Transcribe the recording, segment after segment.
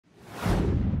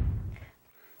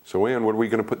So Ann, what are we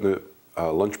going to put in the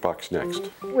lunchbox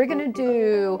next? We're going to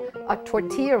do a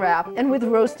tortilla wrap and with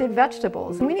roasted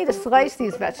vegetables. We need to slice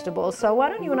these vegetables, so why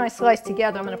don't you and I slice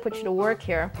together? I'm going to put you to work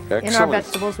here. Excellent. In our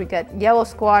vegetables, we got yellow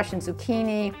squash and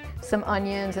zucchini, some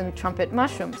onions and trumpet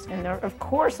mushrooms, and they're of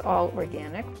course all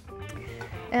organic.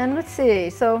 And let's see,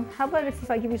 so how about if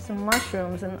I give you some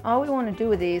mushrooms, and all we want to do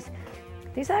with these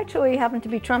actually happen to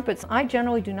be trumpets. I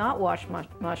generally do not wash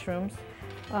mushrooms,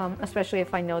 especially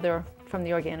if I know they're from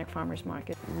the organic farmer's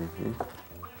market.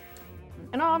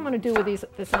 And all I'm going to do with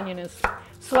this onion is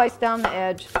slice down the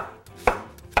edge,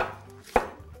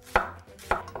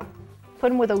 put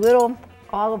them with a little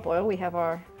olive oil. We have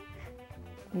our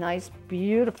nice,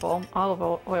 beautiful olive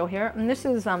oil here, and this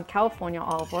is California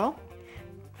olive oil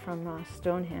from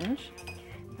Stonehenge,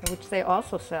 which they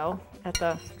also sell at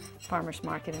the farmer's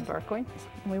market in Berkeley.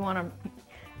 And we want to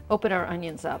open our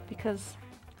onions up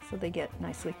so they get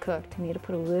nicely cooked. We need to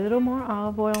put a little more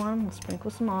olive oil on. We'll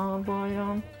sprinkle some olive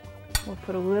oil. We'll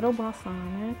put a little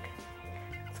balsamic,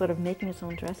 sort of making its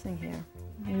own dressing here.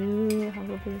 Ooh, how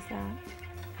lovely is that?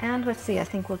 And let's see, I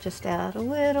think we'll just add a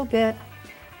little bit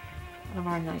of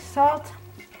our nice salt.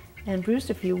 And Bruce,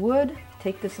 if you would,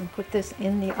 take this and put this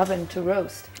in the oven to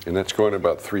roast. And that's going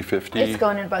about 350? It's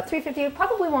going in about 350. It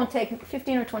probably won't take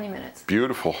 15 or 20 minutes.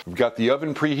 Beautiful. We've got the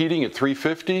oven preheating at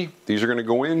 350. These are going to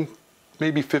go in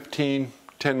maybe 15,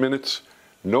 10 minutes.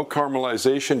 No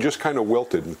caramelization, just kind of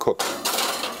wilted and cooked.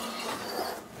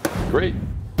 Great.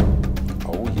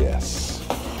 Oh yes.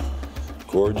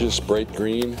 Gorgeous, bright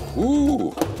green.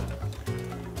 Ooh.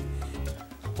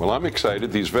 Well, I'm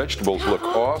excited. These vegetables look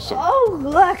awesome. Oh,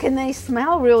 look, and they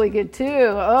smell really good too.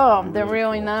 Oh, they're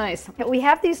really nice. We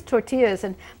have these tortillas,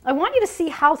 and I want you to see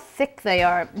how thick they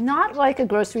are. Not like a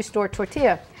grocery store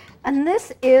tortilla. And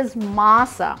this is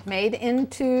masa, made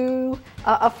into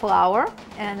a flour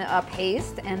and a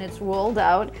paste, and it's rolled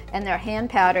out, and they're hand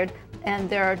powdered, and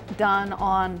they're done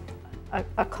on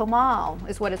a comal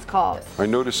is what it's called. I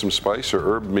noticed some spice or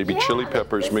herb, maybe chili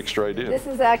peppers mixed right in. This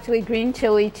is actually green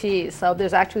chili cheese. So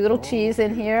there's actually little cheese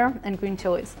in here and green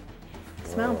chilies.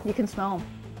 Smell, you can smell them.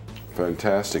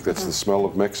 Fantastic. That's the smell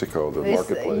of Mexico, the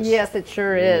marketplace. Yes, it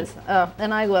sure is.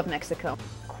 And I love Mexico.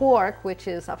 Quark, which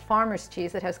is a farmer's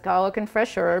cheese that has garlic and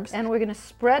fresh herbs, and we're going to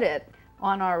spread it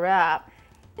on our wrap.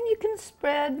 And you can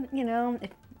spread, you know,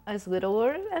 as little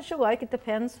or as you like. It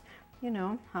depends, you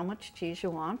know, how much cheese you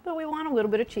want, but we want a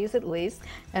little bit of cheese at least.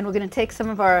 And we're going to take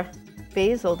some of our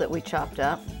basil that we chopped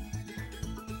up.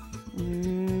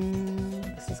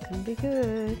 This is going to be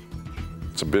good.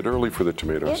 It's a bit early for the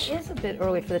tomatoes. It is a bit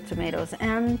early for the tomatoes,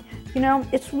 and you know,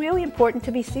 it's really important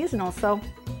to be seasonal. So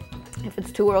if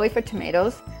it's too early for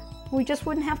tomatoes, we just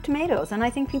wouldn't have tomatoes. And I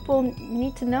think people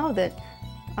need to know that,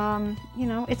 you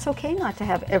know, it's okay not to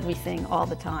have everything all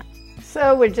the time.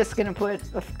 So we're just going to put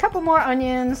a couple more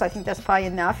onions. I think that's probably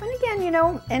enough. And again, you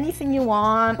know, anything you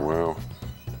want. Wow.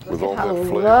 With Look all at that how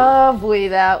flavor. lovely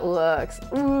that looks.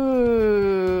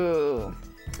 Ooh.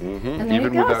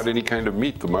 Even without any kind of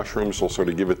meat, the mushrooms will sort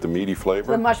of give it the meaty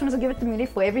flavor. The mushrooms will give it the meaty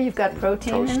flavor. You've got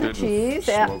protein in the cheese.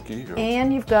 Smoky, yeah.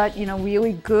 And you've got, you know,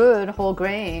 really good whole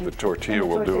grain. The tortilla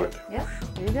will do it. Yep,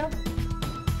 there you go.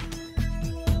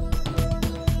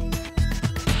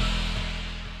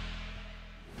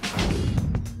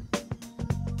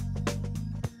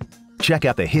 Check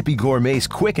out the Hippie Gourmet's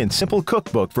quick and simple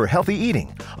cookbook for healthy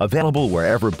eating, available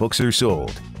wherever books are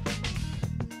sold.